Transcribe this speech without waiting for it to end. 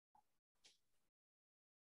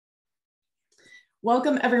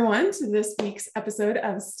Welcome, everyone, to this week's episode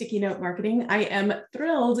of Sticky Note Marketing. I am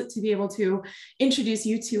thrilled to be able to introduce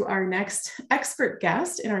you to our next expert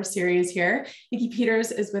guest in our series here. Nikki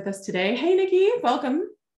Peters is with us today. Hey, Nikki, welcome.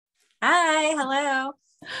 Hi, hello.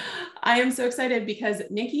 I am so excited because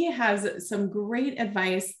Nikki has some great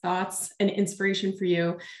advice, thoughts, and inspiration for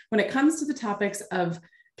you when it comes to the topics of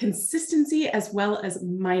consistency as well as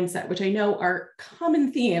mindset, which I know are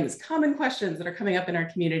common themes, common questions that are coming up in our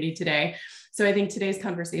community today. So I think today's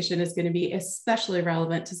conversation is going to be especially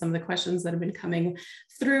relevant to some of the questions that have been coming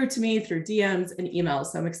through to me through DMs and emails.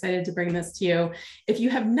 So I'm excited to bring this to you. If you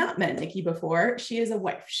have not met Nikki before, she is a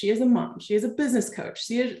wife, she is a mom, she is a business coach,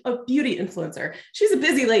 she is a beauty influencer. She's a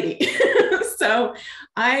busy lady. So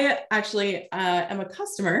I actually am a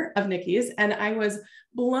customer of Nikki's, and I was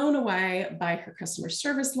blown away by her customer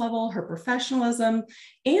service level, her professionalism,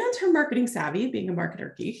 and her marketing savvy, being a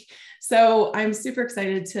marketer geek. So I'm super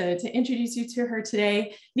excited to introduce you to her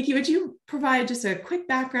today. Nikki, would you provide just a quick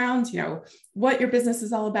background, what your business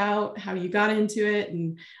is all about, how you got into it,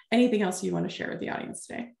 and anything else you want to share with the audience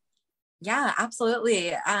today? Yeah,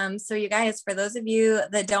 absolutely. So you guys, for those of you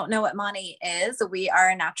that don't know what Monat is, we are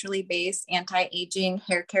a naturally based anti-aging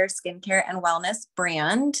hair care, skincare, and wellness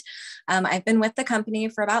brand. I've been with the company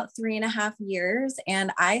for about 3.5 years,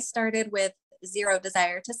 and I started with zero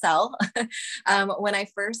desire to sell. When I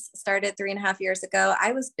first started 3.5 years ago,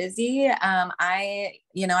 I was busy. I'm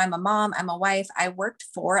a mom, I'm a wife. I worked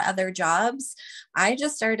 4 other jobs. I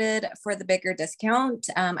just started for the bigger discount.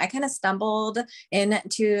 I kind of stumbled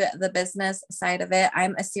into the business side of it.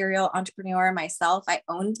 I'm a serial entrepreneur myself. I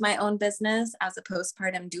owned my own business as a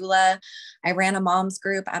postpartum doula. I ran a mom's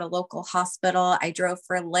group at a local hospital. I drove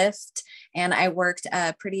for Lyft, and I worked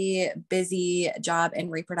a pretty busy job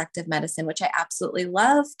in reproductive medicine, which I absolutely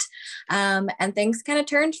loved. And things kind of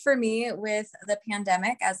turned for me with the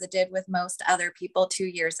pandemic, as it did with most other people 2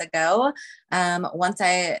 years ago. Once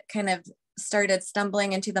I kind of started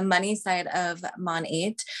stumbling into the money side of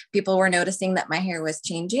Monat, people were noticing that my hair was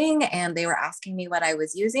changing, and they were asking me what I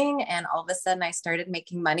was using. And all of a sudden I started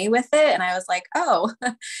making money with it. And I was like, oh,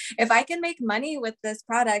 if I can make money with this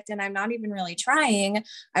product and I'm not even really trying,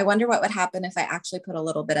 I wonder what would happen if I actually put a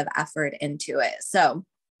little bit of effort into it. So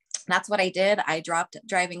that's what I did. I dropped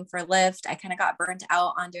driving for Lyft. I kind of got burnt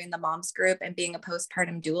out on doing the mom's group and being a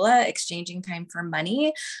postpartum doula, exchanging time for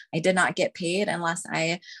money. I did not get paid unless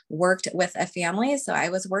I worked with a family. So I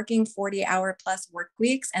was working 40-hour plus work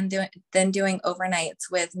weeks and then doing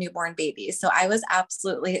overnights with newborn babies. So I was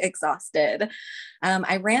absolutely exhausted.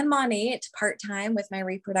 I ran Monat part-time with my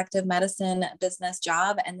reproductive medicine business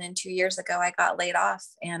job. And then 2 years ago, I got laid off,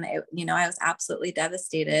 and I was absolutely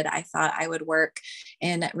devastated. I thought I would work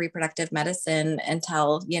in reproductive medicine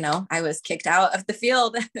until, I was kicked out of the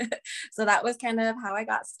field. So that was kind of how I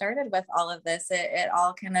got started with all of this. It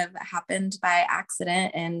all kind of happened by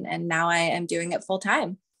accident, and now I am doing it full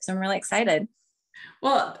time. So I'm really excited.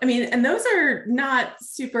 Well, I mean, and those are not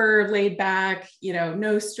super laid back,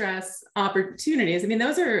 no stress opportunities. I mean,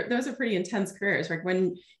 those are pretty intense careers. Like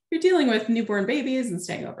when you're dealing with newborn babies and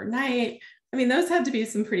staying overnight, I mean, those had to be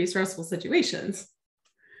some pretty stressful situations.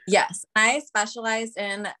 Yes,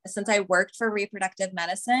 since I worked for reproductive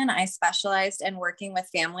medicine, I specialized in working with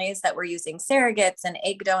families that were using surrogates and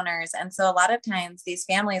egg donors. And so a lot of times these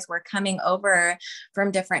families were coming over from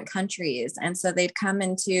different countries. And so they'd come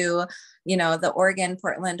into the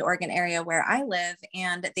Portland, Oregon area where I live,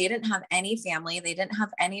 and they didn't have any family. They didn't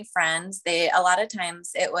have any friends. A lot of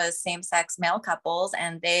times it was same-sex male couples,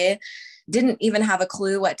 and they didn't even have a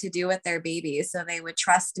clue what to do with their babies. So they would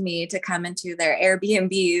trust me to come into their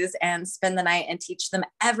Airbnbs and spend the night and teach them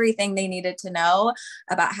everything they needed to know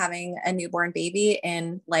about having a newborn baby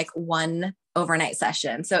in like one overnight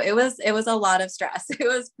session. So it was a lot of stress. It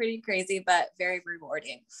was pretty crazy, but very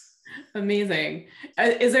rewarding. Amazing.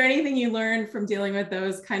 Is there anything you learned from dealing with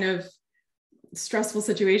those kind of stressful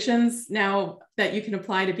situations now that you can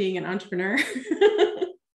apply to being an entrepreneur?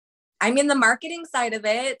 I mean, the marketing side of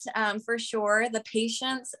it, for sure. The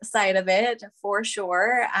patient's side of it, for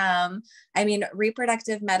sure. I mean,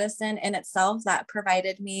 reproductive medicine in itself, that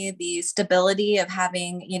provided me the stability of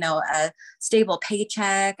having, a stable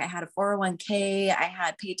paycheck. I had a 401k, I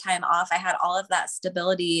had paid time off. I had all of that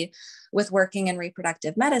stability with working in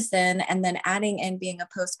reproductive medicine, and then adding in being a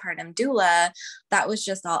postpartum doula, that was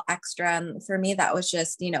just all extra. For me, that was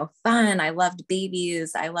just, fun. I loved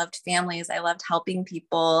babies. I loved families. I loved helping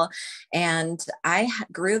people. And I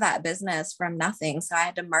grew that business from nothing. So I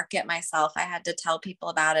had to market myself. I had to tell people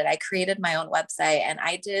about it. I created my own website, and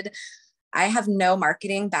I did I have no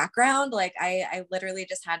marketing background. Like I literally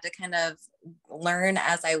just had to kind of learn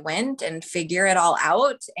as I went and figure it all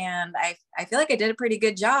out. And I feel like I did a pretty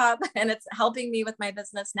good job, and it's helping me with my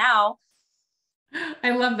business now.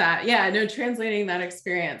 I love that. Yeah, no, translating that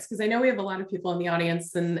experience, because I know we have a lot of people in the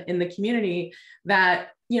audience and in the community that,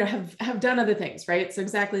 have done other things, right? So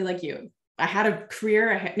exactly like you, I had a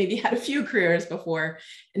career, maybe had a few careers before,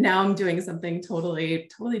 and now I'm doing something totally,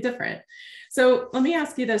 totally different. So let me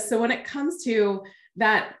ask you this. So when it comes to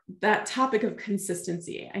that topic of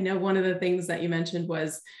consistency, I know one of the things that you mentioned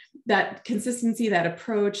was that consistency, that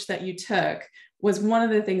approach that you took was one of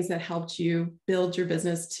the things that helped you build your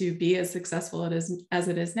business to be as successful as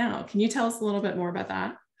it is now. Can you tell us a little bit more about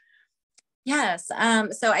that? Yes.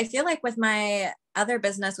 So I feel like with my other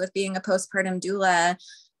business, with being a postpartum doula,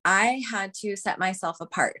 I had to set myself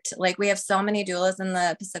apart. Like we have so many doulas in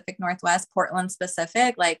the Pacific Northwest, Portland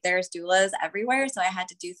specific, like there's doulas everywhere. So I had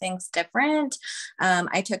to do things different.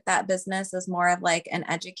 I took that business as more of like an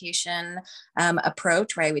education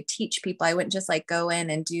approach where I would teach people. I wouldn't just like go in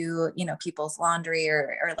and do, people's laundry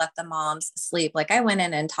or let the moms sleep. Like I went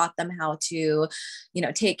in and taught them how to,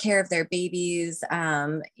 take care of their babies,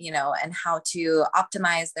 and how to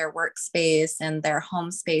optimize their workspace and their home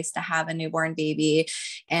space to have a newborn baby.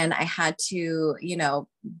 And I had to,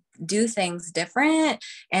 do things different.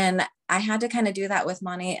 And I had to kind of do that with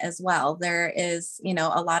money as well. There is,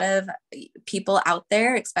 a lot of people out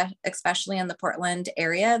there, especially in the Portland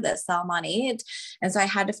area, that sell money. And so I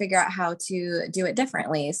had to figure out how to do it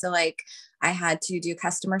differently. So like I had to do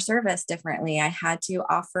customer service differently. I had to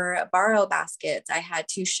offer borrow baskets. I had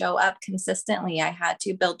to show up consistently. I had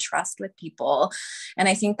to build trust with people. And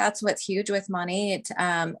I think that's what's huge with money.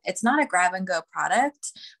 It's not a grab and go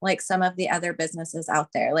product like some of the other businesses out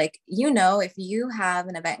there. Like, if you have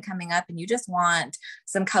an event coming up and you just want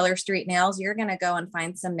some color street nails, you're going to go and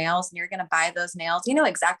find some nails and you're going to buy those nails. You know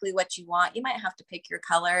exactly what you want. You might have to pick your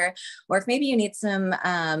color, or if maybe you need some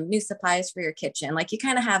new supplies for your kitchen, like you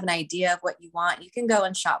kind of have an idea of what you want, you can go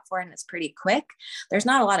and shop for it, and it's pretty quick. There's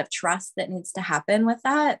not a lot of trust that needs to happen with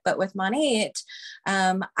that. But with money,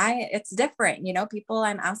 it's different. People,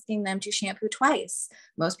 I'm asking them to shampoo twice.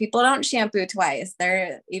 Most people don't shampoo twice.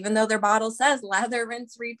 Even though their bottle says lather,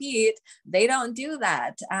 rinse, repeat, they don't do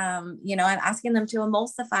that. I'm asking them to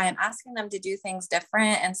emulsify. I'm asking them to do things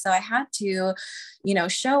different. And so I had to,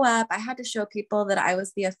 show up. I had to show people that I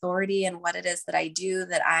was the authority in what it is that I do,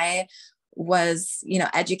 that I was,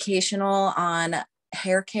 educational on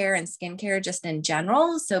hair care and skincare just in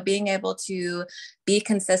general. So being able to be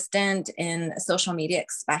consistent in social media,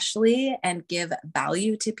 especially, and give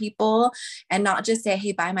value to people and not just say,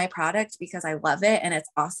 hey, buy my product because I love it and it's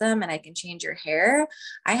awesome and I can change your hair.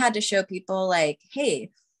 I had to show people like,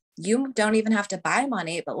 hey, you don't even have to buy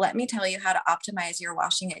money, but let me tell you how to optimize your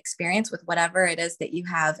washing experience with whatever it is that you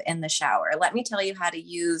have in the shower. Let me tell you how to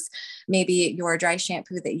use maybe your dry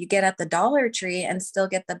shampoo that you get at the Dollar Tree and still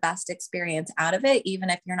get the best experience out of it, even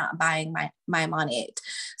if you're not buying my money.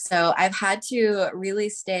 So I've had to really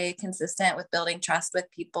stay consistent with building trust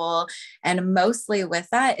with people. And mostly with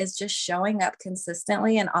that is just showing up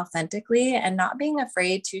consistently and authentically and not being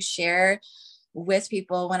afraid to share with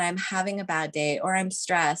people when I'm having a bad day or I'm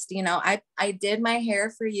stressed. I did my hair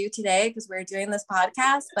for you today because we're doing this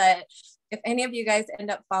podcast, but if any of you guys end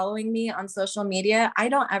up following me on social media, I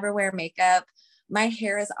don't ever wear makeup. My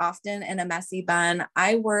hair is often in a messy bun.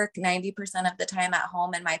 I work 90% of the time at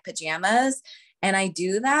home in my pajamas. And I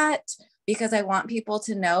do that because I want people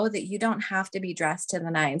to know that you don't have to be dressed to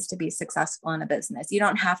the nines to be successful in a business. You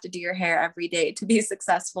don't have to do your hair every day to be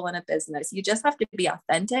successful in a business. You just have to be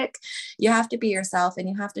authentic. You have to be yourself, and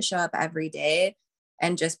you have to show up every day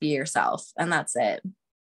and just be yourself. And that's it.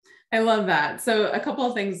 I love that. So a couple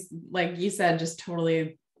of things, like you said, just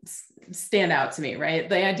totally stand out to me, right?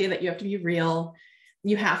 The idea that you have to be real,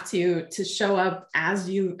 you have to show up as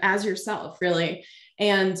yourself, really.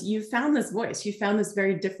 And you found this voice, you found this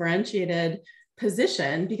very differentiated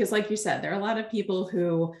position, because like you said, there are a lot of people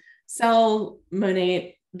who sell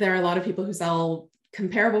Monat. There are a lot of people who sell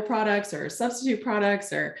comparable products or substitute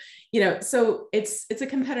products, or, so it's a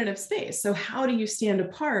competitive space. So how do you stand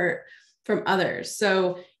apart from others?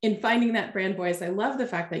 So in finding that brand voice, I love the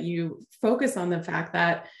fact that you focus on the fact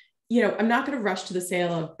that, I'm not going to rush to the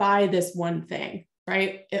sale of buy this one thing,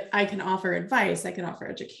 right? I can offer advice, I can offer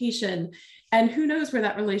education, and who knows where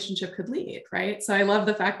that relationship could lead, right? So I love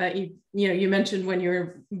the fact that you mentioned when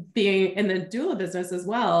you're being in the doula business as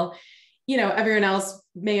well, everyone else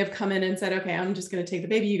may have come in and said, okay, I'm just going to take the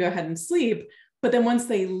baby, you go ahead and sleep. But then once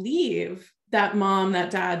they leave, that mom,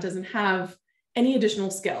 that dad doesn't have any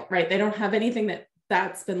additional skill, right? They don't have anything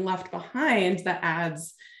that's been left behind that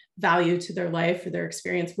adds value to their life or their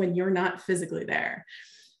experience when you're not physically there.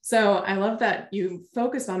 So I love that you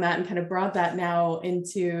focused on that and kind of brought that now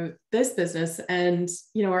into this business and,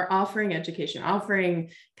 are offering education, offering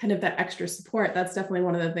kind of that extra support. That's definitely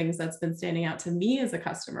one of the things that's been standing out to me as a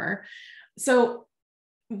customer. So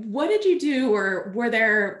what did you do, or were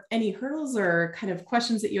there any hurdles or kind of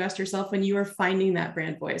questions that you asked yourself when you were finding that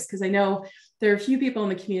brand voice? Because I know there are a few people in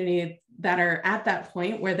the community that are at that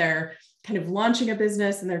point where they're kind of launching a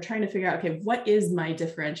business and they're trying to figure out, okay, what is my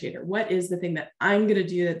differentiator? What is the thing that I'm going to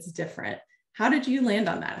do that's different? How did you land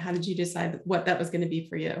on that? How did you decide what that was going to be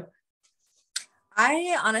for you?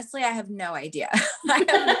 I have no idea.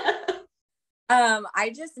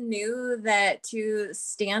 I just knew that to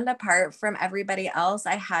stand apart from everybody else,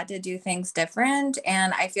 I had to do things different.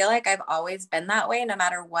 And I feel like I've always been that way, no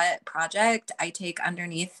matter what project I take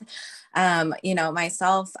underneath,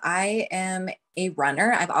 myself. I am a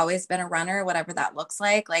runner. I've always been a runner, whatever that looks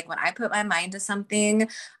like. Like when I put my mind to something,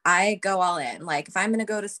 I go all in. Like if I'm going to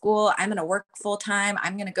go to school, I'm going to work full time.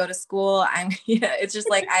 I'm going to go to school. It's just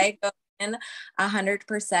like I go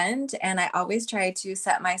 100%. And I always try to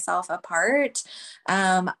set myself apart.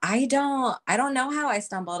 I don't know how I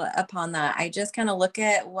stumbled upon that. I just kind of look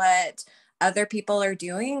at what other people are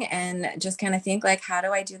doing and just kind of think like, how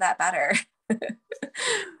do I do that better?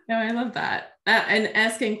 No, I love that. And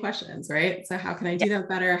asking questions, right? So how can I do that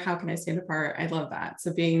better? How can I stand apart? I love that.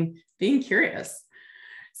 So being curious.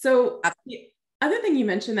 So the other thing you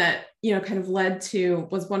mentioned that, kind of led to,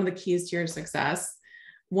 was one of the keys to your success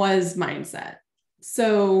was mindset.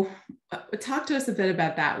 So talk to us a bit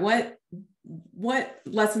about that. What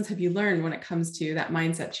lessons have you learned when it comes to that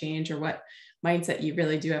mindset change, or what mindset you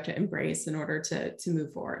really do have to embrace in order to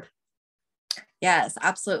move forward? Yes,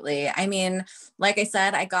 absolutely. I mean, like I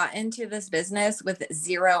said, I got into this business with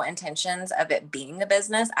zero intentions of it being a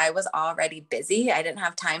business. I was already busy. I didn't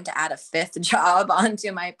have time to add a fifth job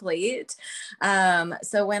onto my plate.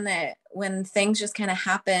 So when things just kind of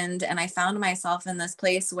happened and I found myself in this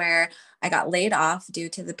place where I got laid off due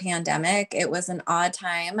to the pandemic, it was an odd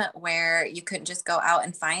time where you couldn't just go out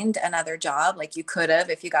and find another job like you could have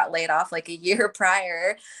if you got laid off like a year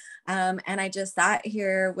prior. And I just sat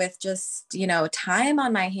here with just, time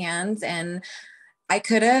on my hands, and I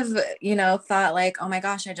could have, thought like, oh my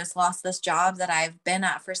gosh, I just lost this job that I've been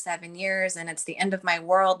at for 7 years and it's the end of my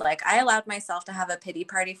world. Like I allowed myself to have a pity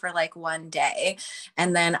party for like one day.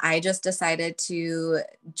 And then I just decided to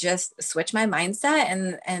just switch my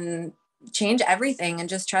mindset and change everything and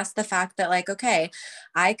just trust the fact that like, okay,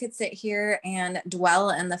 I could sit here and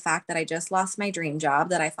dwell in the fact that I just lost my dream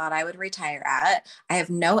job that I thought I would retire at. I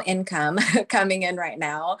have no income coming in right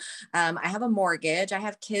now. I have a mortgage. I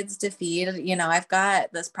have kids to feed. I've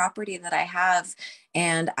got this property that I have.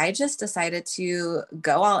 And I just decided to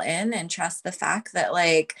go all in and trust the fact that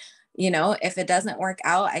like, if it doesn't work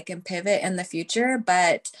out, I can pivot in the future.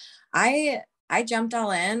 But I jumped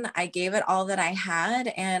all in. I gave it all that I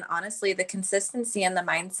had. And honestly, the consistency and the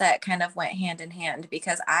mindset kind of went hand in hand,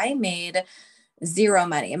 because I made zero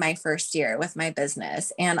money in my first year with my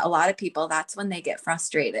business. And a lot of people, that's when they get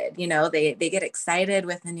frustrated. They get excited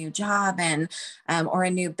with a new job and, or a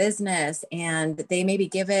new business, and they maybe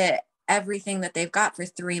give it everything that they've got for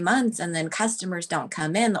 3 months, and then customers don't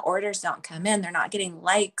come in, the orders don't come in, they're not getting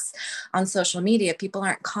likes on social media, people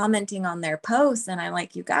aren't commenting on their posts. And I'm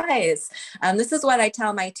like, you guys, this is what I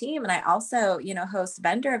tell my team. And I also, host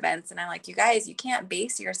vendor events, and I'm like, you guys, you can't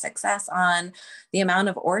base your success on the amount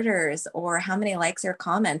of orders or how many likes or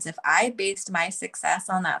comments. If I based my success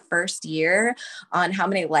on that first year on how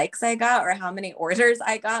many likes I got or how many orders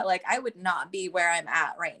I got, like I would not be where I'm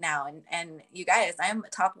at right now. And you guys, I'm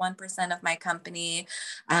top 1% of my company.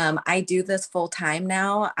 I do this full time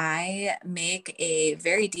now. I make a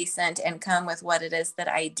very decent income with what it is that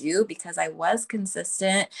I do because I was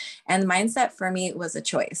consistent, and mindset for me was a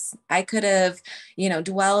choice. I could have,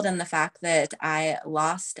 dwelled in the fact that I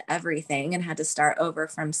lost everything and had to start over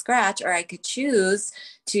from scratch, or I could choose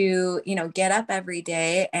to, get up every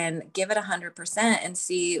day and give it 100% and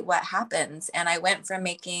see what happens. And I went from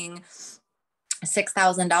making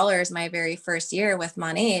 $6,000 my very first year with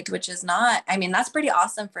Monate, which is not, I mean, that's pretty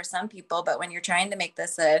awesome for some people, but when you're trying to make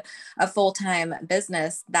this a full-time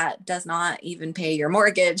business, that does not even pay your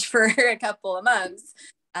mortgage for a couple of months.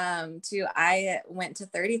 I went to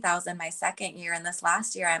 30,000 my second year, and this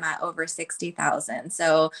last year I'm at over 60,000.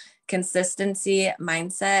 So consistency,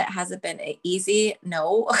 mindset. Has it been easy?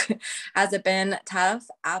 No. Has it been tough?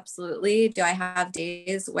 Absolutely. Do I have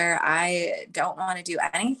days where I don't want to do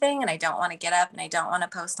anything and I don't want to get up and I don't want to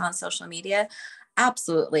post on social media?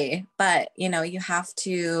 Absolutely. But, you have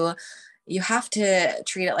to you have to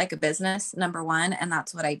treat it like a business, number one. And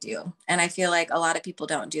that's what I do. And I feel like a lot of people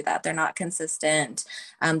don't do that. They're not consistent.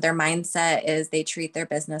 Their mindset is they treat their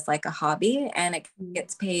business like a hobby, and it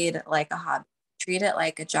gets paid like a hobby. Treat it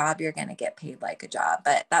like a job, you're going to get paid like a job.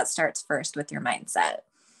 But that starts first with your mindset.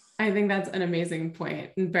 I think that's an amazing point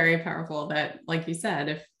and very powerful that, like you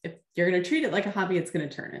said, if you're going to treat it like a hobby, it's going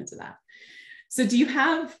to turn into that. So do you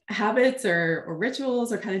have habits or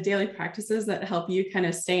rituals or kind of daily practices that help you kind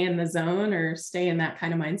of stay in the zone or stay in that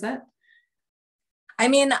kind of mindset? I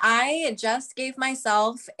mean, I just gave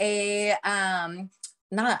myself a,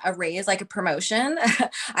 not a raise, like a promotion.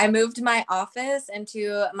 I moved my office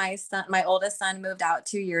into my son. My oldest son moved out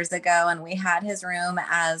 2 years ago, and we had his room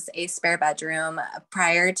as a spare bedroom.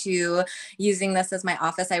 Prior to using this as my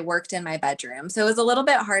office, I worked in my bedroom. So it was a little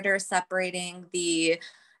bit harder separating the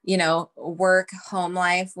work home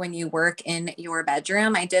life when you work in your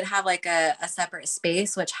bedroom. I did have like a separate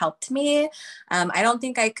space, which helped me. I don't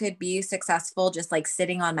think I could be successful just like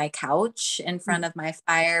sitting on my couch in front of my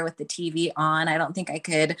fire with the TV on. I don't think I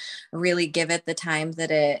could really give it the time that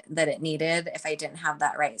it needed if I didn't have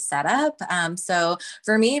that right setup. So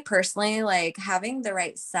for me personally, like having the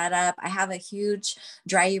right setup, I have a huge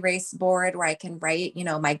dry erase board where I can write,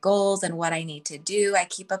 my goals and what I need to do. I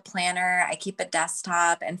keep a planner, I keep a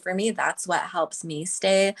desktop. And for me, that's what helps me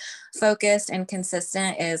stay focused and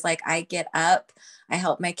consistent is like I get up, I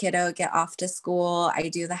help my kiddo get off to school, I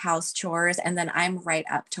do the house chores, and then I'm right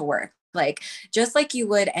up to work. Like, just like you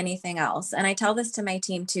would anything else. And I tell this to my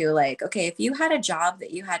team too, like, okay, if you had a job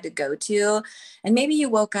that you had to go to and maybe you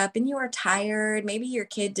woke up and you were tired, maybe your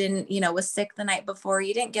kid didn't, was sick the night before,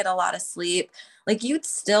 you didn't get a lot of sleep, like you'd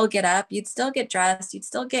still get up, you'd still get dressed, you'd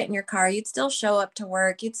still get in your car, you'd still show up to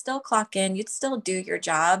work, you'd still clock in, you'd still do your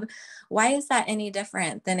job. Why is that any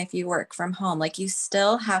different than if you work from home? Like you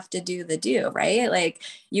still have to do the do, right? Like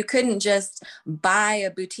you couldn't just buy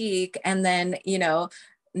a boutique and then,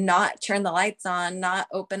 not turn the lights on, not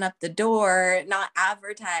open up the door, not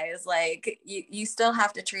advertise. Like you still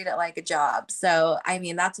have to treat it like a job. So, I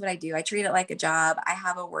mean, that's what I do. I treat it like a job. I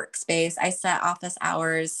have a workspace. I set office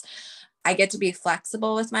hours. I get to be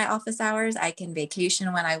flexible with my office hours. I can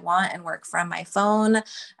vacation when I want and work from my phone.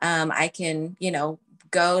 I can,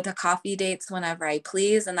 go to coffee dates whenever I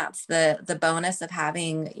please. And that's the bonus of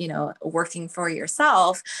having, working for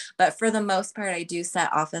yourself. But for the most part, I do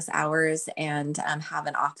set office hours and have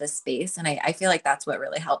an office space. And I feel like that's what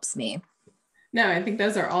really helps me. No, I think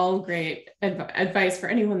those are all great advice for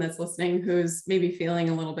anyone that's listening who's maybe feeling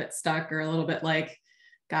a little bit stuck or a little bit like,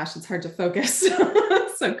 gosh, it's hard to focus.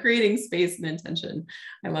 So creating space and intention.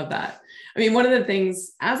 I love that. I mean, one of the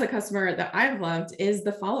things as a customer that I've loved is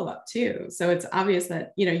the follow-up too. So it's obvious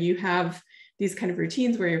that, you have these kind of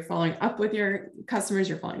routines where you're following up with your customers,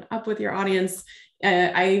 you're following up with your audience.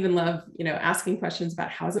 I even love, asking questions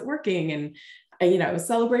about how's it working and,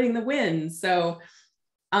 celebrating the wins. So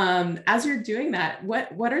as you're doing that,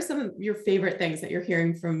 what are some of your favorite things that you're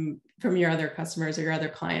hearing from your other customers or your other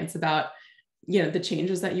clients about, the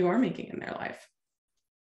changes that you are making in their life?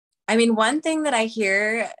 I mean, one thing that I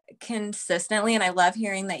hear consistently, and I love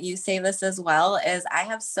hearing that you say this as well, is I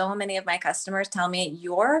have so many of my customers tell me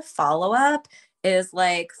your follow-up is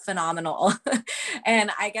like phenomenal. And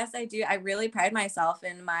I guess I really pride myself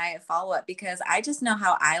in my follow-up because I just know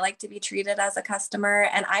how I like to be treated as a customer.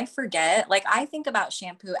 And I forget, like I think about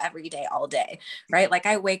shampoo every day, all day, right? Like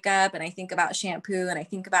I wake up and I think about shampoo and I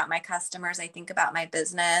think about my customers, I think about my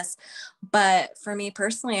business. But for me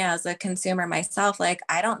personally, as a consumer myself, like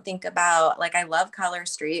I don't think about, like I love Color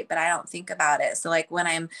Street, but I don't think about it. So like when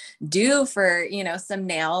I'm due for, some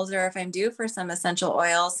nails or if I'm due for some essential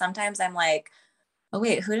oils, sometimes I'm like, oh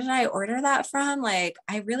wait, who did I order that from? Like,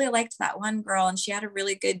 I really liked that one girl and she had a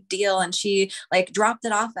really good deal and she like dropped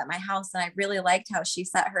it off at my house. And I really liked how she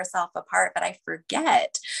set herself apart, but I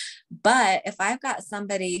forget. But if I've got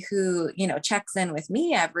somebody who, checks in with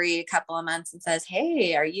me every couple of months and says,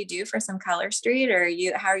 hey, are you due for some Color Street or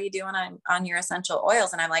how are you doing on your essential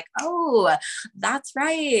oils? And I'm like, oh, that's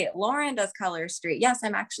right. Lauren does Color Street. Yes,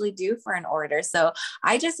 I'm actually due for an order. So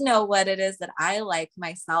I just know what it is that I like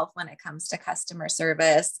myself when it comes to customer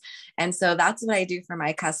service. And so that's what I do for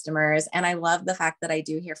my customers. And I love the fact that I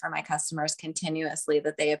do hear from my customers continuously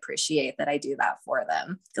that they appreciate that I do that for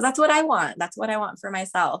them because that's what I want. That's what I want for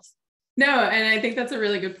myself. No, and I think that's a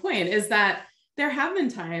really good point is that there have been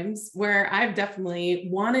times where I've definitely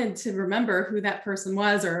wanted to remember who that person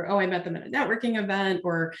was, or, oh, I met them at a networking event,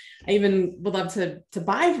 or I even would love to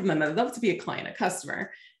buy from them. I'd love to be a client, a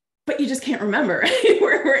customer, but you just can't remember.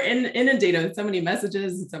 We're inundated with so many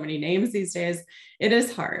messages and so many names these days. It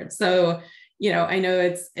is hard. So, I know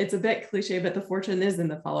it's a bit cliche, but the fortune is in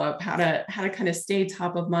the follow-up, how to kind of stay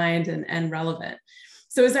top of mind and relevant.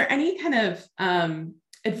 So is there any kind of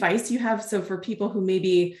advice you have? So for people who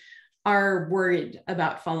maybe are worried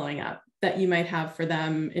about following up, that you might have for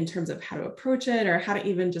them in terms of how to approach it, or how to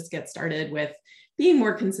even just get started with being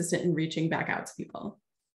more consistent and reaching back out to people?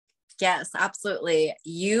 Yes, absolutely.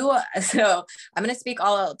 So I'm going to speak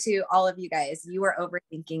to all of you guys. You are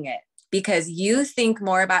overthinking it because you think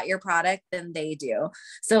more about your product than they do.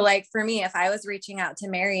 So like for me, if I was reaching out to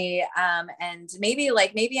Mary, and maybe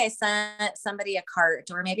I sent somebody a cart,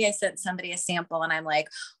 or maybe I sent somebody a sample, and I'm like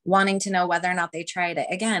wanting to know whether or not they tried it.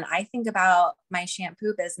 Again, I think about my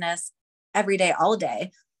shampoo business every day, all day.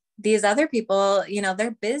 These other people,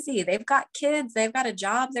 they're busy. They've got kids, they've got a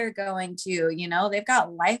job they're going to, they've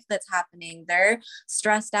got life that's happening. They're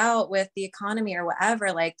stressed out with the economy or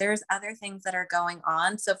whatever. Like there's other things that are going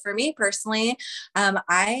on. So for me personally,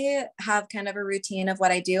 I have kind of a routine of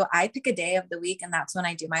what I do. I pick a day of the week, and that's when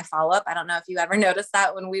I do my follow-up. I don't know if you ever noticed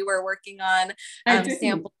that when we were working on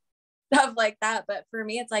samples, stuff like that. But for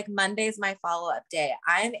me, it's like Monday's my follow-up day.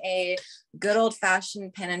 I'm a good old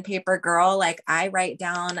fashioned pen and paper girl. Like I write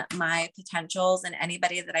down my potentials and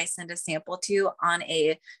anybody that I send a sample to on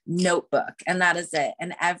a notebook, and that is it.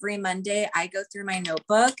 And every Monday I go through my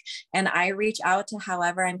notebook and I reach out to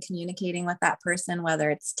however I'm communicating with that person, whether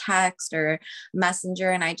it's text or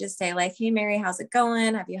messenger. And I just say like, hey, Mary, how's it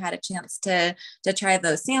going? Have you had a chance to try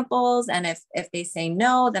those samples? And if they say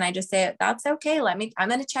no, then I just say, that's okay. I'm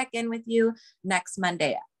going to check in with you next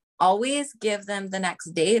Monday. Always give them the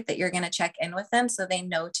next date that you're going to check in with them so they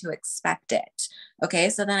know to expect it. Okay.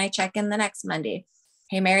 So then I check in the next Monday.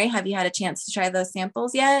 Hey, Mary, have you had a chance to try those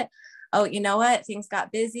samples yet? Oh, you know what? Things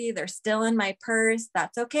got busy. They're still in my purse.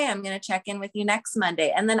 That's okay. I'm going to check in with you next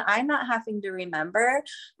Monday. And then I'm not having to remember.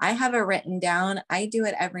 I have it written down. I do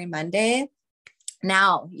it every Monday.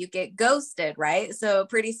 Now you get ghosted, right? So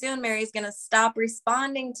pretty soon Mary's going to stop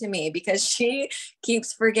responding to me because she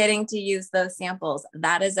keeps forgetting to use those samples.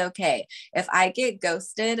 That is okay. If I get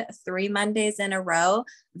ghosted 3 Mondays in a row,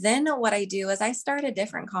 then what I do is I start a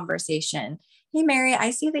different conversation. Hey, Mary,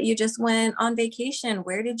 I see that you just went on vacation.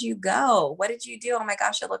 Where did you go? What did you do? Oh my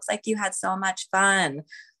gosh, it looks like you had so much fun.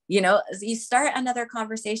 You start another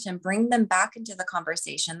conversation, bring them back into the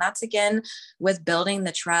conversation. That's again with building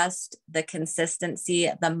the trust, the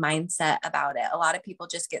consistency, the mindset about it. A lot of people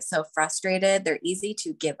just get so frustrated. They're easy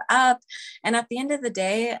to give up. And at the end of the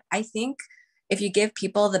day, I think if you give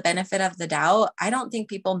people the benefit of the doubt, I don't think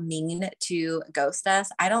people mean to ghost us.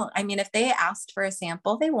 If they asked for a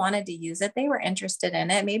sample, they wanted to use it, they were interested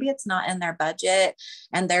in it. Maybe it's not in their budget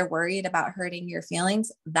and they're worried about hurting your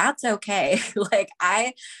feelings. That's okay. Like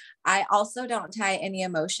I also don't tie any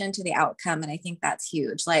emotion to the outcome. And I think that's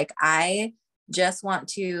huge. Like I just want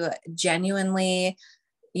to genuinely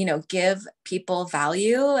give people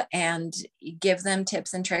value and give them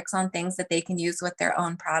tips and tricks on things that they can use with their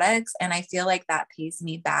own products. And I feel like that pays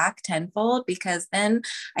me back tenfold because then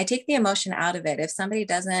I take the emotion out of it. If somebody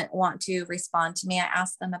doesn't want to respond to me, I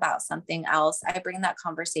ask them about something else. I bring that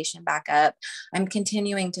conversation back up. I'm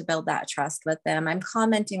continuing to build that trust with them. I'm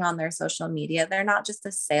commenting on their social media. They're not just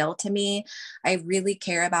a sale to me. I really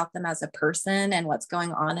care about them as a person and what's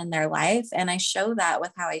going on in their life. And I show that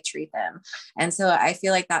with how I treat them. And so I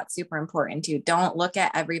feel like that's super important too. Don't look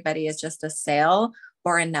at everybody as just a sale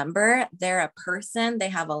or a number. They're a person. They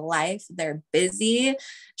have a life. They're busy.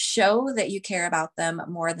 Show that you care about them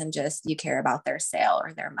more than just you care about their sale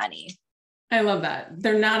or their money. I love that.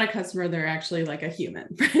 They're not a customer. They're actually like a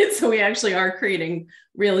human, right? So we actually are creating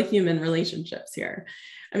really human relationships here.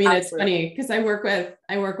 I mean, Absolutely. It's funny because I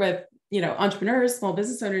work with, entrepreneurs, small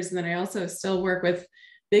business owners, and then I also still work with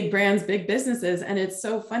big brands, big businesses. And it's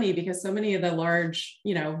so funny because so many of the large,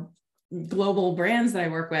 global brands that I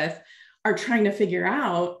work with are trying to figure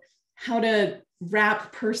out how to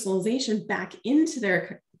wrap personalization back into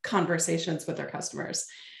their conversations with their customers.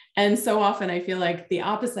 And so often I feel like the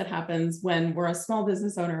opposite happens when we're a small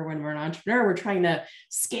business owner, when we're an entrepreneur, we're trying to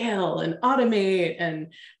scale and automate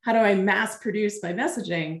and how do I mass produce my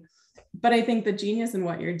messaging? But I think the genius in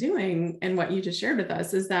what you're doing and what you just shared with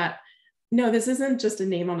us is that no, this isn't just a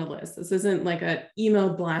name on a list. This isn't like an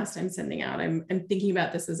email blast I'm sending out. I'm thinking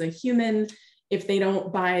about this as a human. If they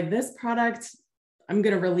don't buy this product, I'm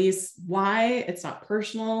going to release why. It's not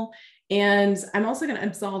personal. And I'm also going to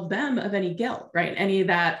absolve them of any guilt, right? Any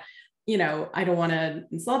that, I don't want to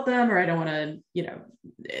insult them or I don't want to,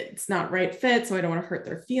 it's not right fit. So I don't want to hurt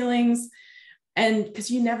their feelings. And because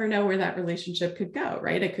you never know where that relationship could go,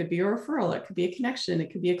 right? It could be a referral. It could be a connection.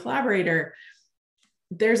 It could be a collaborator.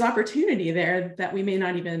 There's opportunity there that we may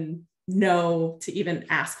not even know to even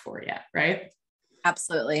ask for yet, right?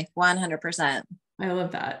 Absolutely. 100%. I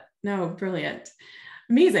love that. No, brilliant.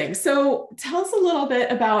 Amazing. So tell us a little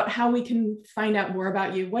bit about how we can find out more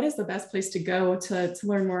about you. What is the best place to go to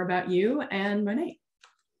learn more about you and Monet?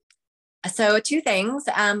 So two things.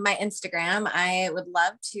 My Instagram, I would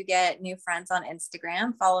love to get new friends on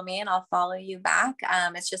Instagram. Follow me and I'll follow you back.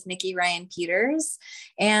 It's just Nikki Ryan Peters.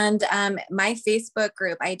 And my Facebook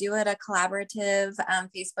group, I do it a collaborative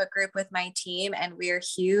Facebook group with my team, and we're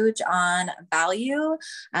huge on value,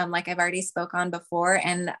 like I've already spoke on before.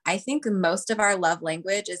 And I think most of our love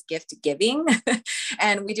language is gift giving.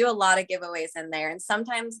 And we do a lot of giveaways in there. And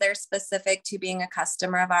sometimes they're specific to being a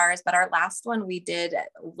customer of ours. But our last one, we did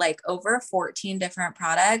like over 14 different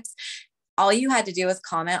products. All you had to do was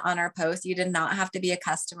comment on our post. You did not have to be a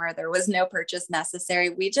customer. There was no purchase necessary.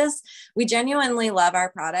 We genuinely love our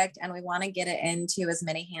product and we want to get it into as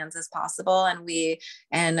many hands as possible. And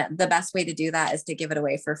the best way to do that is to give it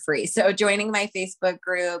away for free. So joining my Facebook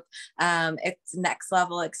group, it's next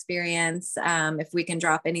level experience. If we can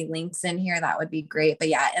drop any links in here, that would be great. But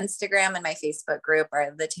yeah, Instagram and my Facebook group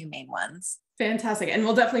are the two main ones. Fantastic. And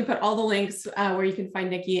we'll definitely put all the links where you can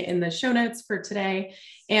find Nikki in the show notes for today.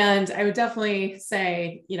 And I would definitely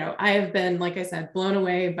say, I have been, like I said, blown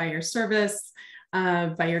away by your service,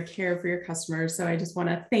 by your care for your customers. So I just want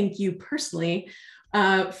to thank you personally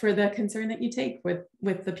for the concern that you take with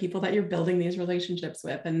the people that you're building these relationships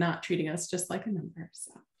with and not treating us just like a number.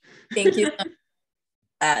 So thank you.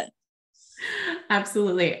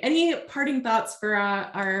 Absolutely. Any parting thoughts for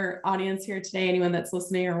our audience here today? Anyone that's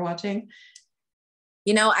listening or watching?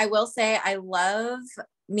 I will say I love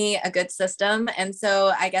me a good system. And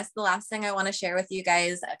so I guess the last thing I want to share with you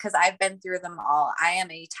guys, because I've been through them all. I am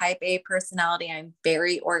a type A personality. I'm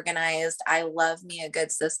very organized. I love me a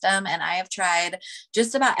good system. And I have tried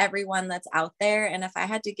just about everyone that's out there. And if I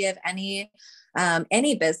had to give any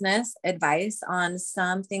business advice on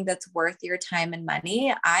something that's worth your time and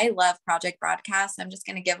money, I love Project Broadcast. I'm just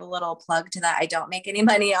going to give a little plug to that. I don't make any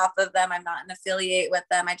money off of them. I'm not an affiliate with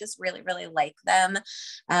them. I just really, really like them.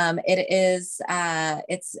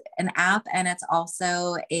 It's an app and it's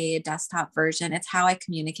also a desktop version. It's how I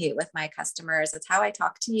communicate with my customers. It's how I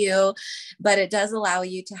talk to you, but it does allow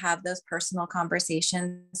you to have those personal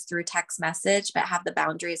conversations through text message, but have the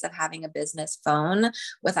boundaries of having a business phone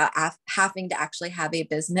without having to actually have a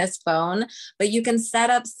business phone, but you can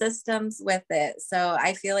set up systems with it. So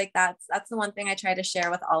I feel like that's the one thing I try to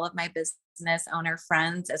share with all of my business owner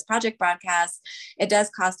friends is Project Broadcast. It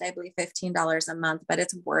does cost, I believe, $15 a month, but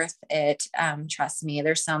it's worth it. Trust me,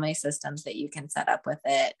 there's so many systems that you can set up with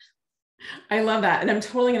it. I love that. And I'm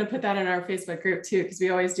totally going to put that in our Facebook group too, because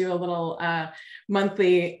we always do a little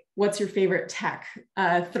monthly, what's your favorite tech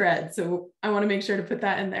thread. So I want to make sure to put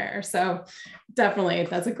that in there. So definitely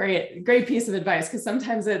that's a great piece of advice, because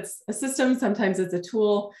sometimes it's a system, sometimes it's a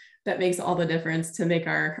tool that makes all the difference to make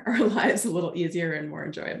our lives a little easier and more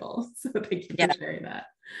enjoyable. So thank you for sharing that.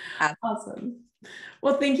 Awesome.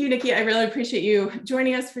 Well, thank you, Nikki. I really appreciate you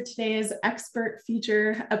joining us for today's expert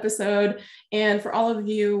feature episode. And for all of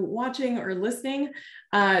you watching or listening,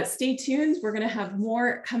 stay tuned. We're going to have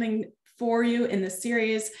more coming for you in this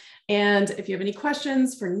series. And if you have any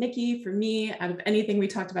questions for Nikki, for me, out of anything we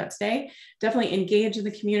talked about today, definitely engage in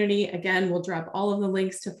the community. Again, we'll drop all of the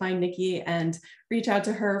links to find Nikki and reach out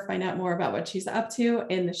to her, find out more about what she's up to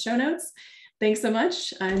in the show notes. Thanks so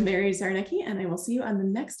much. I'm Mary Zarnecki, and I will see you on the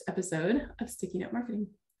next episode of Sticky Note Marketing.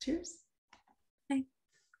 Cheers.